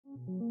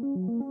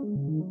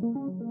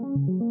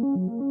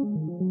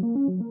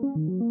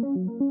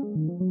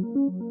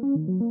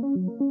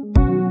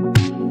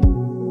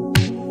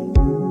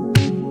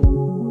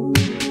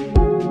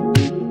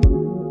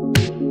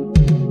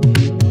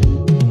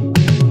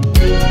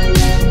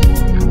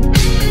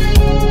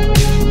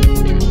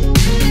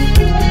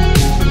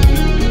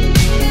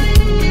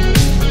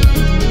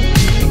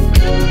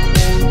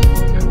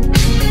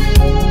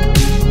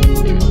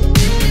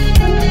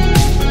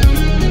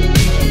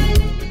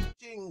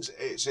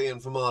it's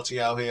Ian from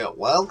R.T.O here.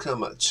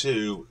 Welcome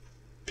to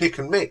Pick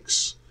and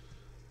Mix.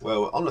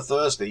 Well, on a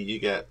Thursday you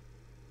get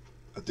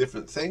a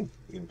different thing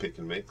in Pick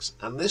and Mix,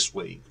 and this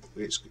week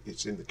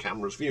it's in the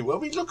camera's view, where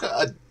we look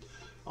at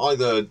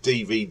either a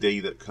DVD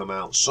that come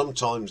out.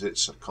 Sometimes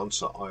it's a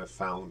concert I have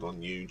found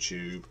on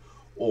YouTube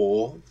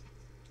or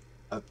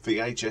a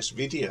VHS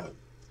video.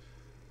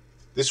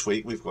 This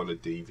week we've got a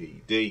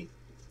DVD,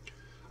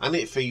 and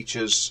it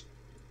features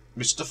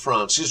Mr.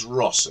 Francis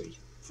Rossi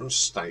from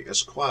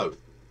Status Quo.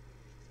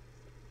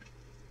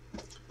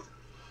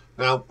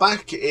 Now,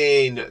 back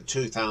in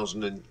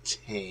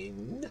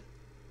 2010,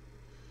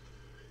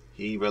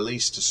 he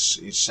released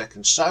his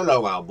second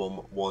solo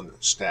album, One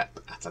Step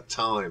at a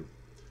Time,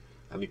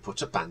 and he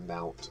put a band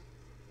out,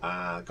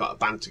 got a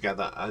band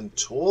together and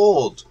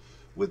toured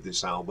with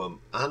this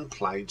album and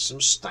played some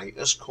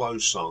Status Quo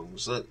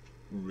songs that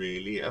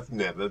really have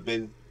never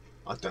been,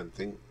 I don't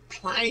think,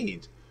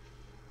 played.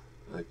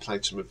 They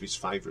played some of his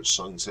favourite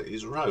songs that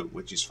he's wrote,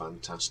 which is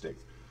fantastic.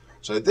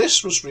 So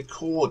this was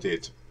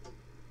recorded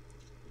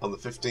on the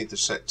 15th of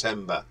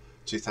September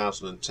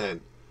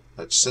 2010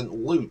 at St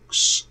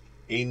Luke's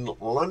in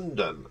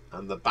London,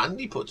 and the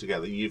band he put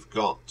together, you've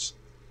got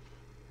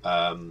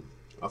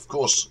of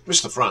course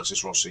Mr.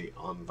 Francis Rossi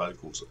on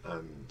vocals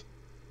and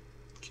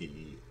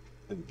key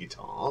and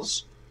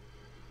guitars.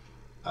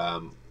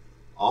 On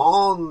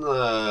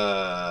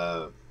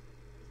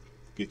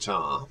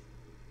guitar,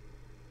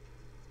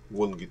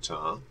 one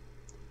guitar,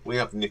 we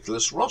have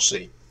Nicholas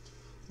Rossi,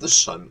 the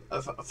son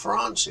of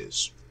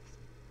Francis.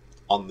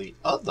 On the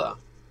other,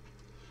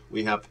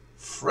 we have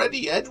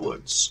Freddie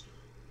Edwards,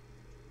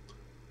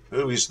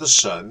 who is the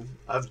son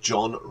of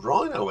John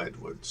Rhino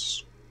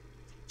Edwards.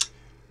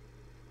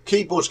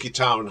 Keyboards,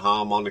 guitar and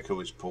harmonica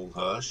is Paul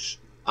Hirsch,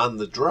 and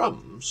the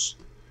drums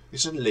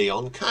is a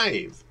Leon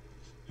Cave,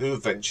 who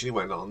eventually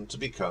went on to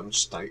become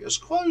Status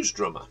Quo's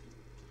drummer.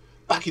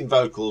 Backing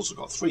vocals, we've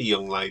got three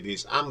young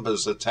ladies, Amber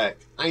Zatek,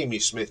 Amy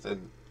Smith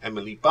and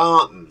Emily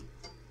Barton.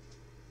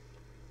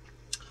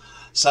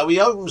 So he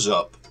opens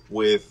up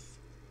with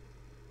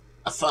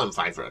a firm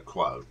favourite of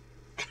Quo,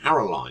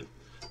 Caroline.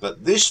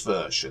 But this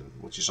version,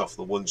 which is off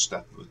the One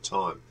Step at a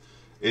Time,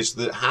 is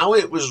that how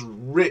it was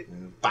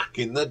written back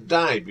in the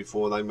day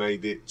before they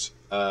made it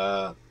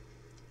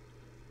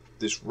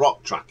this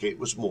rock track. It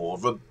was more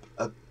of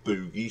a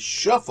boogie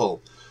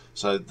shuffle.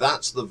 So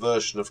that's the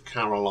version of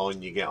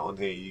Caroline you get on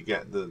here. You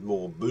get the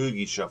more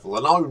boogie shuffle,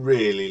 and I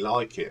really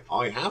like it.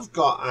 I have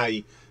got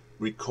a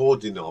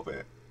recording of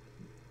it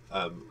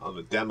on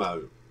a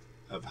demo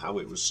of how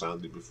it was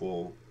sounded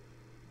before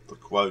the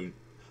Quo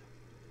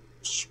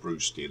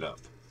spruced it up.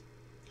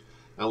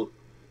 Now,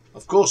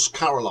 of course,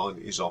 Caroline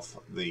is off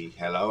the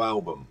Hello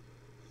album,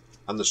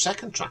 and the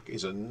second track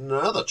is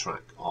another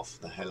track off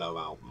the Hello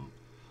album,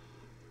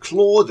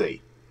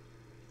 Claudie,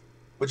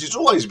 which has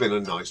always been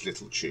a nice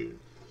little tune.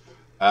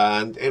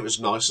 And it was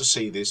nice to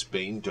see this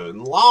being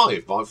done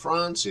live by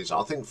Francis.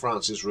 I think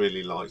Francis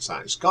really likes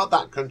that. It's got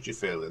that country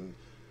feel, and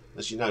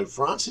as you know,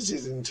 Francis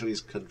is into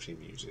his country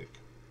music.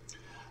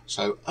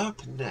 So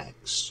up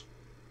next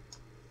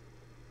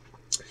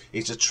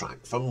is a track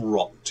from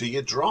Rock to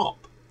Your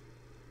Drop.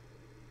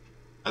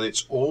 And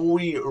it's All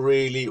We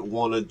Really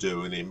Want to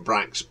Do, and in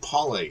Brack's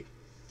Polly.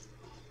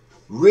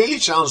 Really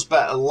sounds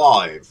better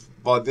live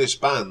by this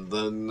band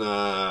than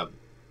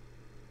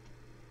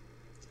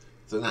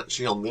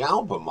actually on the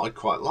album. I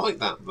quite like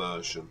that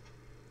version.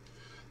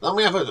 Then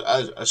we have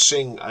a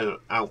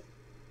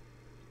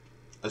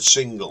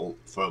single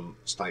from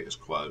Status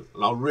Quo,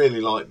 and I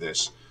really like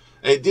this.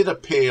 It did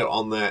appear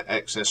on their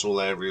XS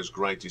All Areas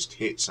Greatest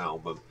Hits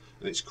album,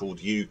 and it's called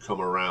You Come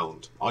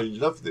Around. I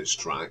love this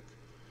track,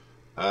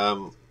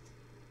 and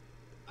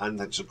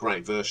it's a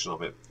great version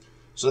of it.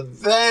 So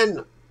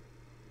then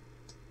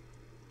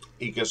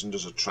he goes and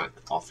does a track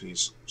off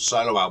his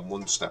solo album,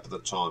 One Step at a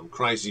Time,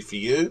 Crazy for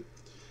You.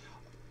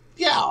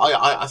 Yeah,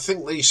 I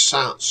think these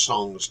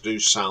songs do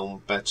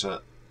sound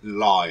better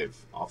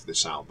live off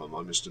this album,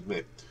 I must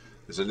admit.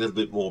 There's a little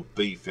bit more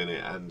beef in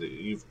it, and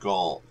you've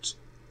got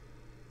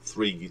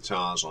three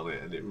guitars on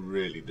it, and it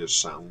really does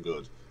sound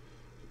good.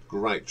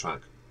 Great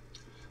track.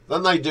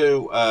 Then they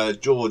do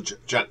George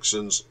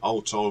Jackson's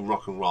Old Time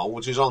Rock and Roll,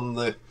 which is on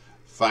the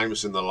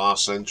Famous in the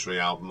Last Century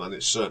album, and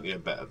it's certainly a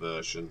better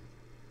version.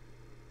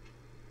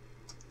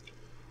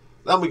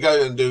 Then we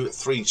go and do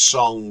three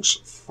songs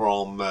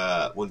from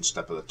One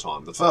Step at a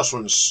Time. The first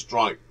one's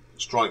Strike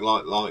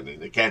Like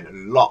Lightning. Again, a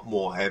lot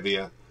more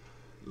heavier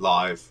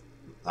live.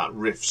 That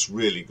riff's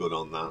really good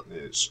on that.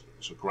 It's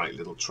a great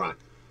little track.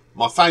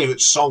 My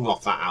favourite song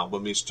off that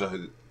album is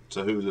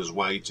Tahula's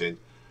Waiting.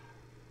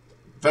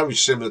 Very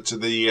similar to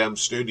the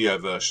studio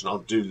version. I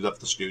do love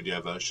the studio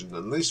version,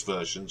 and this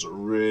version's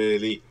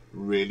really,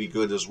 really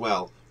good as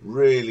well.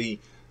 Really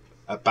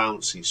a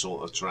bouncy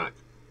sort of track.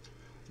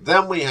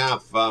 Then we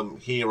have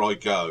Here I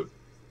Go.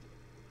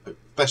 The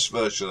best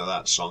version of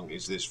that song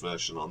is this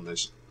version on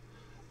this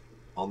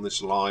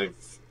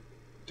live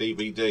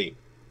DVD.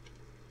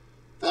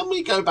 Then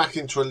we go back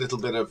into a little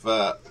bit of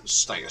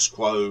Status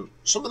Quo,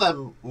 some of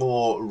them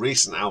more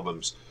recent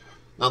albums.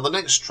 Now the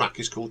next track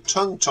is called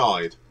Tongue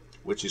Tied,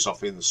 which is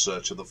off In the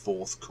Search of the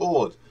Fourth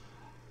Chord.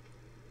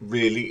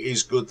 Really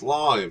is good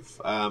live.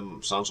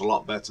 Sounds a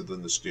lot better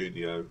than the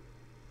studio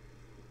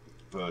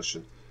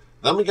version.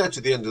 Then we go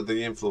to The Under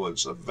the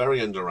Influence, a very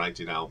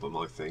underrated album,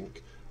 I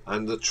think,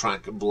 and the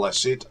track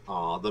Blessed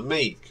Are the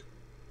Meek.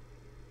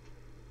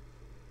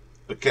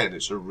 Again,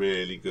 it's a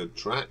really good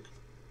track.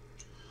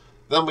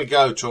 Then we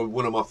go to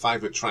one of my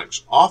favourite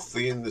tracks off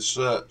the In the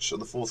Search of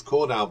the Fourth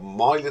Chord album,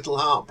 My Little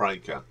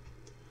Heartbreaker.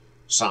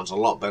 Sounds a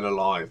lot better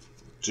live.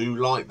 Do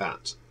like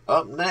that.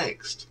 Up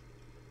next,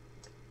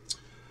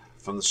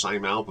 from the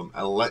same album,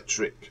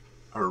 Electric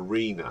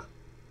Arena.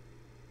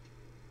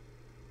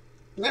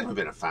 Never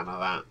been a fan of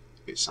that.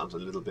 It sounds a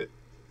little bit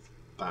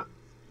bad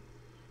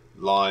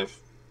live.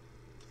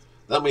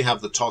 Then we have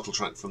the title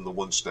track from the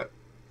One Step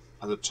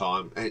at a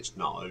Time. It's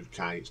not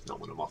okay. It's not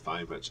one of my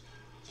favourites.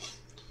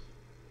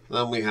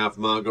 Then we have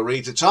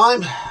Margarita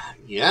Time.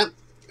 Yeah.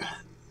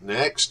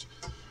 Next,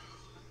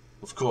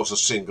 of course, a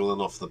single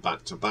and off the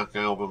back-to-back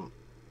album,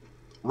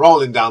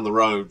 Rolling Down the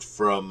Road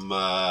from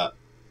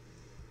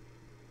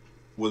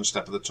One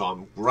Step at a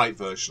Time. Great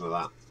version of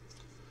that.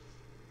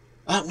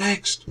 Up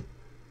next,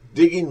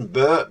 Digging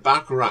Burt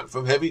Bacharach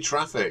from Heavy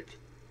Traffic.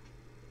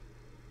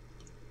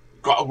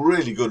 Got a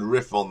really good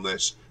riff on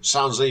this.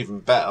 Sounds even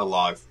better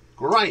live.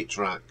 Great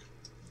track.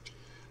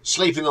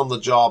 Sleeping on the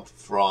Job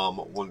from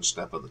One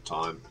Step at a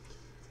Time.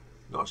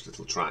 Nice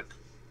little track.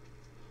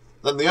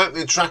 Then the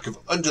opening track of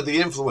Under the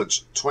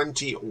Influence,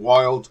 20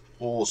 Wild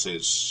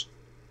Horses.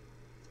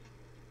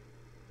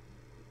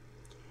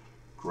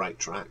 Great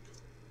track.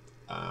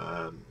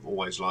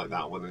 Always like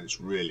that one, and it's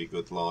really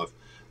good live.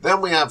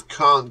 Then we have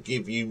Can't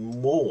Give You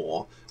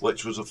More,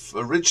 which was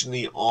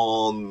originally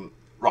on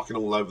Rockin'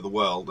 All Over the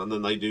World, and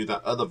then they do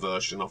that other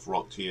version of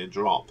Rock to Your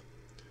Drop.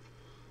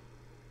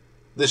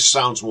 This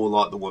sounds more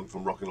like the one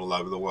from Rockin' All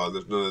Over the World.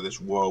 There's none of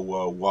this whoa,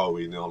 whoa,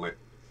 whoa-ing on it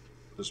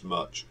as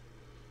much.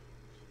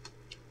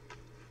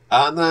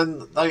 And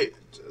then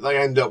they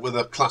end up with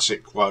a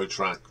classic Quo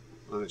track,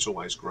 and it's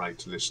always great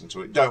to listen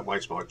to it. Don't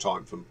Waste My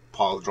Time from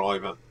Pile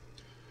Driver.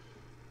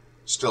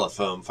 Still a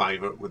firm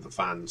favourite with the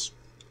fans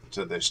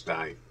to this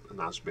day, and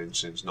has been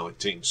since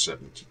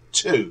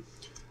 1972.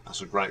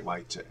 That's a great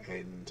way to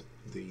end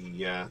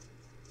the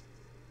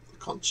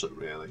concert,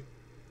 really.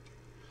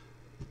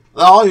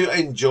 I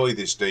enjoy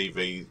this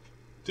DVD.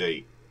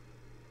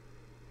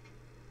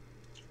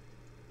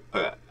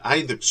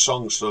 The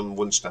songs from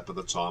One Step at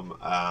a Time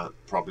are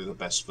probably the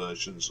best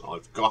versions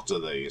I've got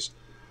of these.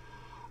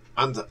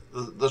 And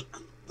the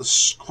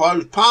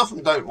quote, apart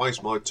from Don't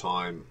Waste My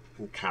Time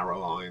and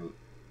Caroline,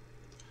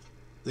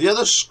 the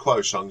other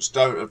Quo songs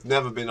I've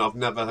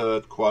never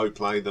heard Quo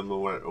play them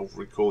or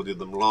recorded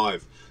them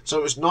live. So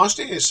it was nice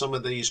to hear some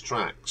of these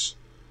tracks.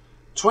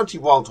 20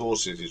 Wild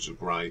Horses is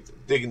great.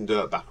 Digging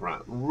Dirt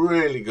Bacharach,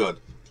 really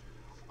good.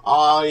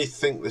 I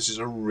think this is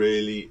a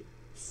really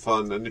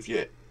fun, and if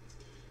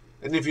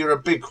you're a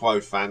big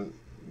Quo fan,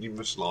 you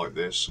must like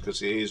this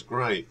because it is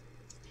great.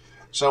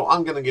 So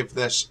I'm going to give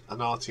this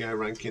an R.T.O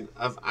ranking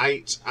of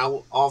 8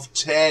 out of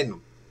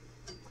 10.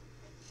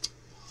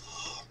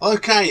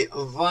 Okay,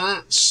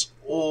 that's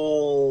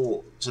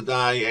all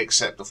today,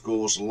 except of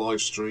course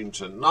live stream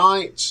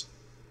tonight.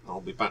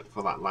 I'll be back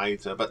for that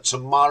later. But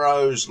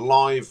tomorrow's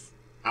live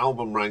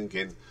album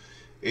ranking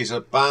is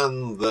a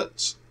band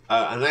that,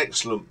 an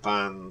excellent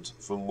band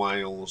from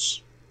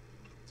Wales.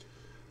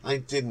 They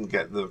didn't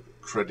get the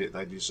credit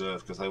they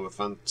deserve because they were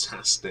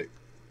fantastic.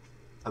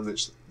 And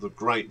it's the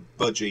great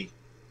Budgie.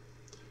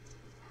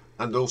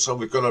 And also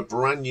we've got a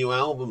brand new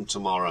album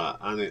tomorrow,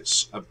 and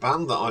it's a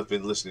band that I've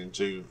been listening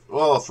to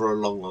for a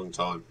long, long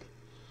time.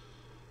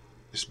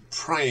 It's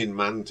Praying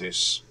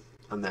Mantis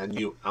and their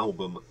new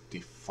album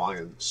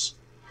Defiance.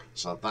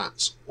 So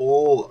that's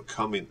all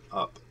coming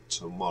up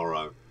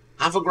tomorrow.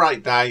 Have a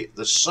great day.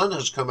 The sun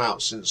has come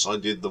out since I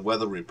did the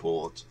weather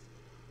report,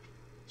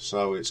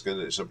 so it's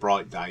a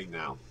bright day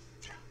now.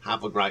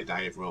 Have a great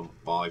day, everyone.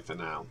 Bye for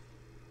now.